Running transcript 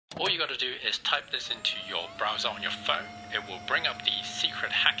All you gotta do is type this into your browser on your phone. It will bring up the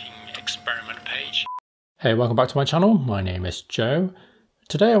secret hacking experiment page. Hey, welcome back to my channel. My name is Joe.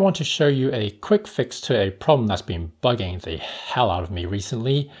 Today I want to show you a quick fix to a problem that's been bugging the hell out of me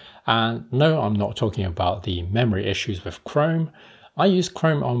recently. And no, I'm not talking about the memory issues with Chrome. I use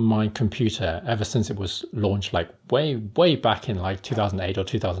Chrome on my computer ever since it was launched like way back in like 2008 or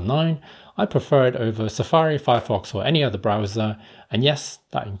 2009. I prefer it over Safari, Firefox or any other browser, and yes,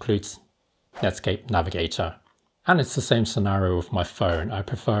 that includes Netscape Navigator. And it's the same scenario with my phone. I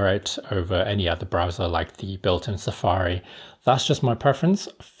prefer it over any other browser like the built-in Safari. That's just my preference.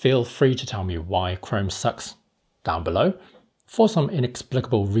 Feel free to tell me why Chrome sucks down below. For some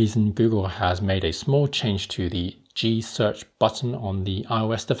inexplicable reason, Google has made a small change to the G search button on the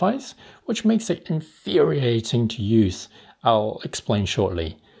iOS device, which makes it infuriating to use. I'll explain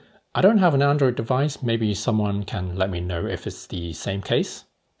shortly. I don't have an Android device. Maybe someone can let me know if it's the same case.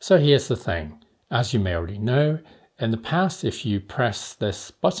 So here's the thing. As you may already know, in the past, if you press this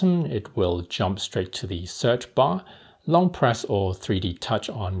button, it will jump straight to the search bar. Long press or 3D touch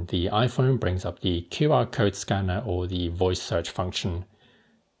on the iPhone brings up the QR code scanner or the voice search function.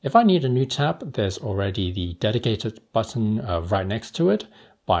 If I need a new tab, there's already the dedicated button right next to it.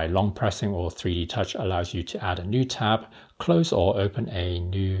 By long pressing or 3D touch allows you to add a new tab, close or open a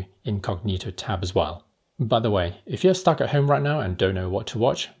new incognito tab as well. By the way, if you're stuck at home right now and don't know what to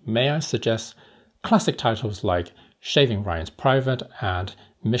watch, may I suggest classic titles like Shaving Ryan's Private and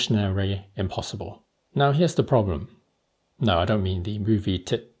Missionary Impossible. Now here's the problem. No, I don't mean the movie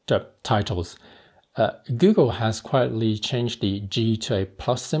titles. Google has quietly changed the G to a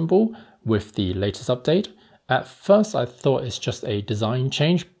plus symbol with the latest update. At first I thought it's just a design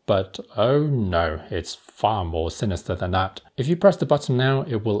change, but oh no, it's far more sinister than that. If you press the button now,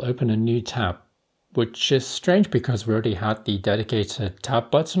 it will open a new tab, which is strange because we already had the dedicated tab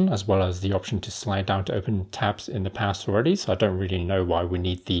button as well as the option to slide down to open tabs in the past already, so I don't really know why we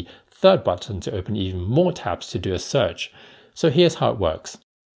need the third button to open even more tabs to do a search. So here's how it works.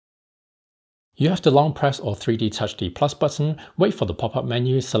 You have to long press or 3D touch the plus button, wait for the pop-up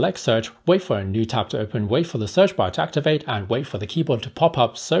menu, select search, wait for a new tab to open, wait for the search bar to activate, and wait for the keyboard to pop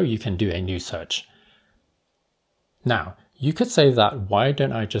up so you can do a new search. Now, you could say that why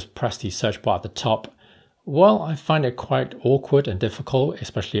don't I just press the search bar at the top? Well, I find it quite awkward and difficult,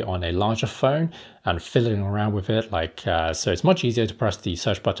 especially on a larger phone and fiddling around with it so it's much easier to press the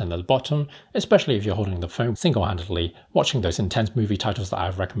search button at the bottom, especially if you're holding the phone single-handedly, watching those intense movie titles that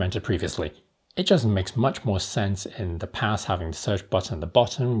I've recommended previously. It just makes much more sense in the past having the search button at the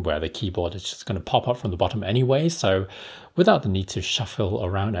bottom where the keyboard is just going to pop up from the bottom anyway, so without the need to shuffle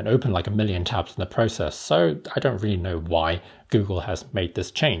around and open like a million tabs in the process. So I don't really know why Google has made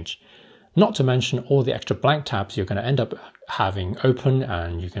this change. Not to mention all the extra blank tabs you're going to end up having open,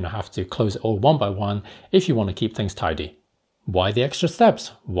 and you're going to have to close it all one by one if you want to keep things tidy. Why the extra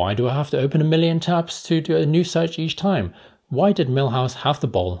steps? Why do I have to open a million tabs to do a new search each time? Why did Milhouse have the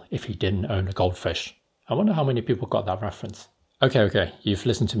bowl if he didn't own a goldfish? I wonder how many people got that reference. Okay, you've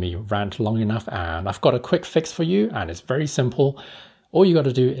listened to me rant long enough and I've got a quick fix for you, and it's very simple. All you got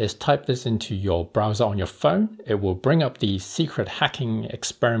to do is type this into your browser on your phone. It will bring up the secret hacking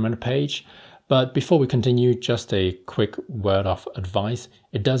experiment page. But before we continue, just a quick word of advice.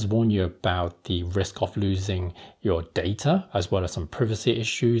 It does warn you about the risk of losing your data as well as some privacy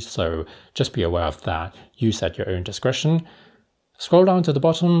issues, so just be aware of that. Use at your own discretion. Scroll down to the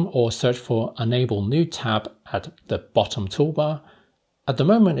bottom or search for Enable New tab at the bottom toolbar. At the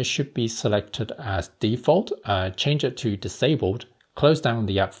moment, it should be selected as default. Change it to disabled, close down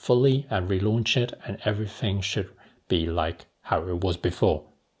the app fully and relaunch it, and everything should be like how it was before.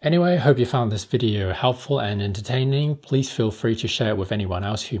 Anyway, I hope you found this video helpful and entertaining. Please feel free to share it with anyone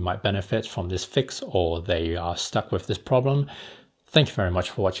else who might benefit from this fix or they are stuck with this problem. Thank you very much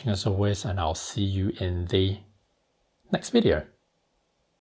for watching as always, and I'll see you in the next video.